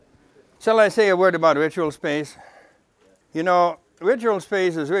Shall I say a word about ritual space? You know, ritual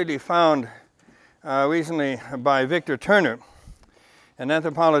space is really found recently by Victor Turner, an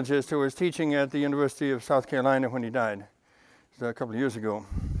anthropologist who was teaching at the University of South Carolina when he died a couple of years ago.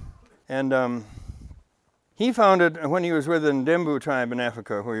 And he found it when he was with the Ndembu tribe in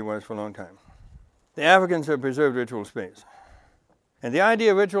Africa, where he was for a long time. The Africans have preserved ritual space. And the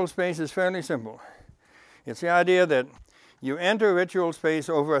idea of ritual space is fairly simple. It's the idea that you enter ritual space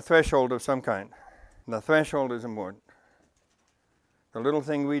over a threshold of some kind. The threshold is important. The little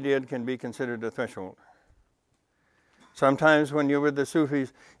thing we did can be considered a threshold. Sometimes when you're with the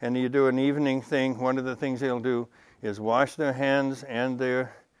Sufis and you do an evening thing, one of the things they'll do is wash their hands and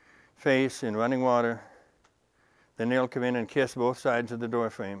their face in running water. Then they'll come in and kiss both sides of the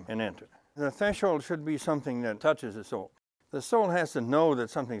doorframe and enter. The threshold should be something that touches the soul. The soul has to know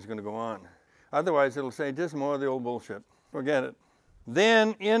that something's going to go on. Otherwise, it'll say, just more of the old bullshit. Forget it.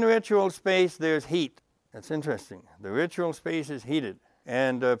 Then, in ritual space, there's heat. That's interesting. The ritual space is heated.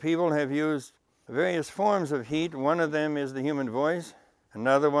 And people have used various forms of heat. One of them is the human voice.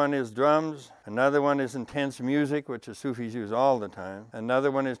 Another one is drums. Another one is intense music, which the Sufis use all the time.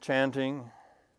 Another one is chanting.